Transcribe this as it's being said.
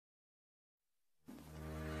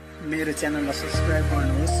मेरो च्यानललाई सब्स्क्राइब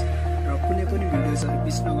गर्नुहोस् र कुनै पनि भिडियोजहरु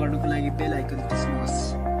मिस नगर्नको लागि बेल आइकन थिच्नुहोस्।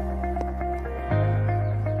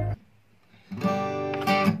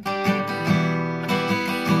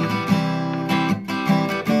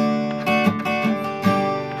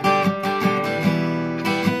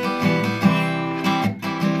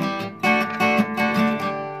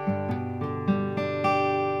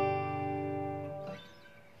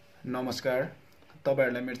 नमस्कार,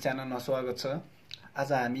 तपाईहरुलाई मेरो च्यानलमा स्वागत छ।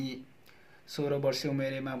 आज हामी 16 वर्ष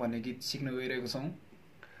उमेरमा भन्ने गीत सिक्न गइरहेको छौं।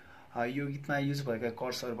 यो गीतमा युज भएका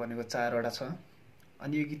कर्ड्सहरु भनेको 4 वटा छ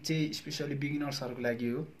अनि यो गीत चाहिँ स्पेशली बिगिनर्सहरुको लागि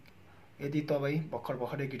हो। यदि तपाई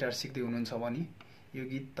भर्खरै गिटार सिक्दै हुनुहुन्छ भने यो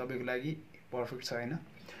गीत तपाईको लागि पर्फेक्ट छ हैन।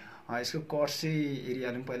 यसको कर्ड्स चाहिँ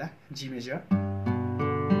हेरिहालौं। पहिला जी मेजर,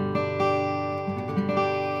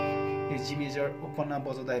 यो जी मेजर ओपनमा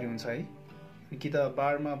बजाउँदाखेरि हुन्छ है, कि त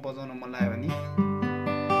बारमा बजाउन मन लाग्यो भने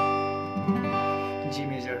जी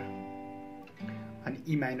मेजर अनि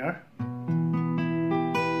ई माइनर।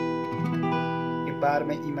 यो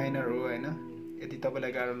बारमा ई माइनर हो हैन। यदि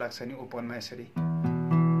तपाईलाई गाह्रो लाग्छ नि ओपनमा यसरी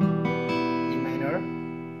ई माइनर,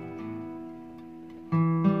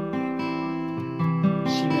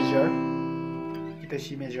 सी मेजर, कि त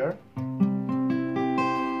सी मेजर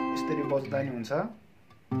यसरी बज्दा नि हुन्छ,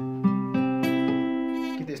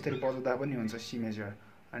 कि त यसरी बजाउँदा पनि हुन्छ सी मेजर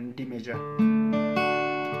अनि डी मेजर,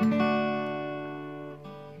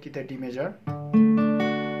 कि त डी मेजर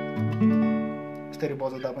यसरी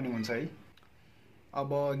बजाउँदा पनि हुन्छ है। अब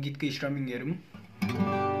गीतको स्ट्रमिङ हेरौं।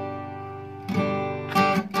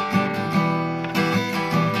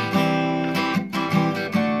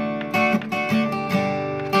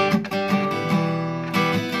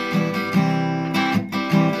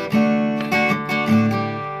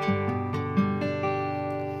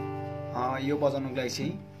 यो बजाउनको लागि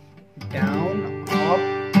चाहिँ डाउन अप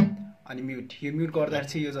अनि म्युट। यो म्युट गर्दा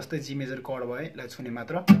चाहिँ यो जस्तै जी मेजर कर्ड भयो, यसलाई छुने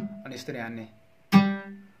मात्र अनि यसरी हान्ने।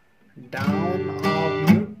 Down up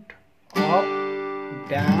mute up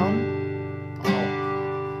down up,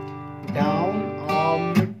 down up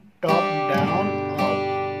mute up down up,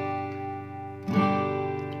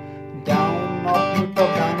 down up mute up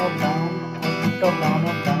down up, down up mute up down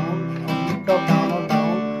up, down up mute up down up,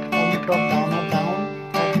 down up mute up down up, down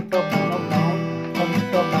up mute up down up, down up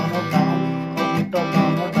mute up down up, down up mute up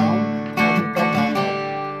down up, down up mute up down up.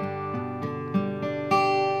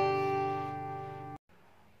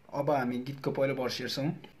 अब हामी गीतको पहिलो verse हेर्छौं।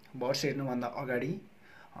 Verse हेर्नुभन्दा अगाडि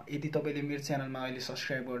यदि तपाईले मेरो च्यानलमा अहिले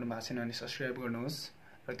सब्स्क्राइब गर्नु भएको छैन भने सब्स्क्राइब गर्नुहोस्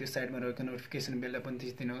र त्यो साइडमा रहेको नोटिफिकेसन बेललाई पनि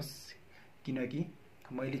थिच्दिनुहोस्, किनकि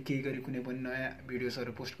मैले केही गरी कुनै पनि नयाँ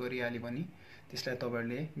भिडियोजहरु पोस्ट गरिहाले भने त्यसलाई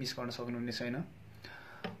तपाईहरुले मिस गर्न सक्नुहुने छैन।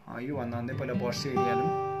 यो भन्दा भन्दै पहिला भर्स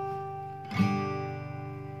हेरिहालौं।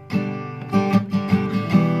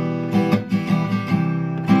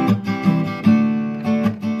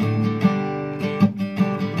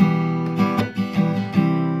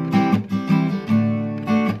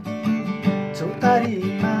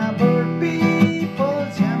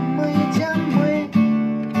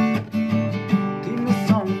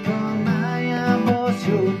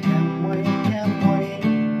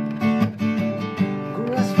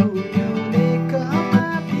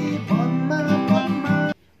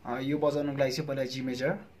 यो बजाउनको लागि चाहिँ पहिला जी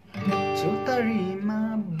मेजर, चौतारीमा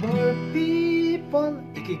बर्ड पिपल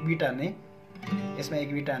एक बिट हान्ने, यसमा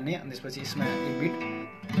एक बिट हान्ने अनि त्यसपछि यसमा एक बिट,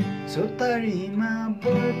 चौतारीमा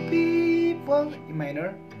bird people E minor,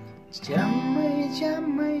 च्याम्मै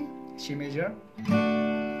च्याम्मै C major,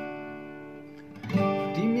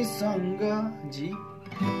 तिमीसँग जी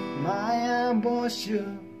माया बस्यो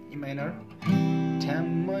ई माइनर,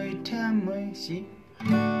 ठ्याम्मै ठ्याम्मै सी,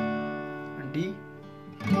 डी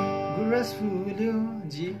गुराँस फुल्यो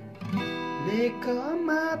जी लेख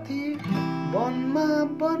माथि वनमा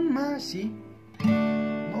वनमा सी,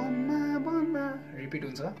 वनमा वनमा रिपिट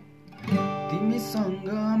हुन्छ, तिमीसँग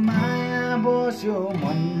माया बस्यो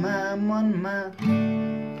मनमा मनमा,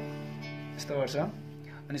 यस्तो गर्छ।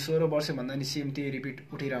 अनि 16 वर्ष भन्दा नि सेम त्यही रिपिट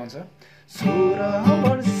उठिरहन्छ। 16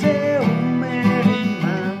 वर्ष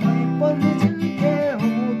उमेरमा मै पनि झुके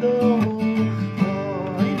हुँदो,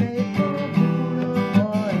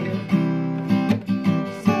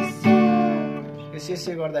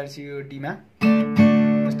 यसै गर्दा चाहिँ यो डी मा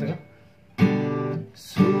यस्तो हो।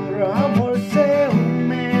 16 वर्ष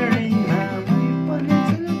उमेरमा मै पनि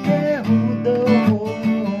झुके हुँदो,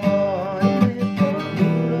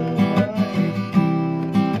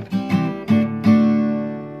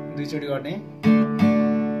 दुईचोटी गर्ने।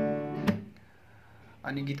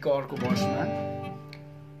 अनि गीतको अर्को भर्समा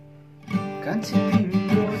कान्छी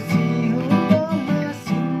तिम्रो सिउँदोमा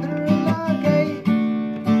सिन्दुर लगाई,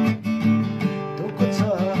 तोको छ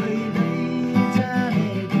है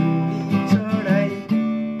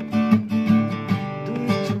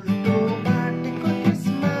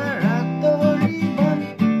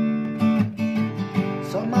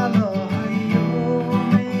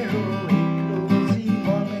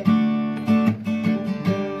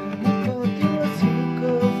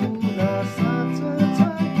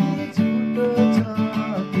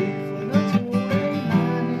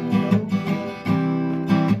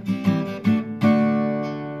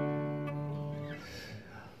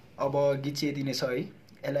गीत चाहिँ यति नै छ है।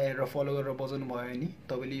 यसलाई हेरेर फलो गरेर बजाउनु भयो भने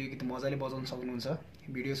तपाईँले यो गीत मजाले बजाउन सक्नुहुन्छ।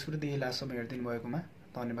 भिडियो सुरुदेखि लास्टसम्म हेरिदिनु भएकोमा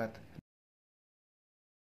धन्यवाद।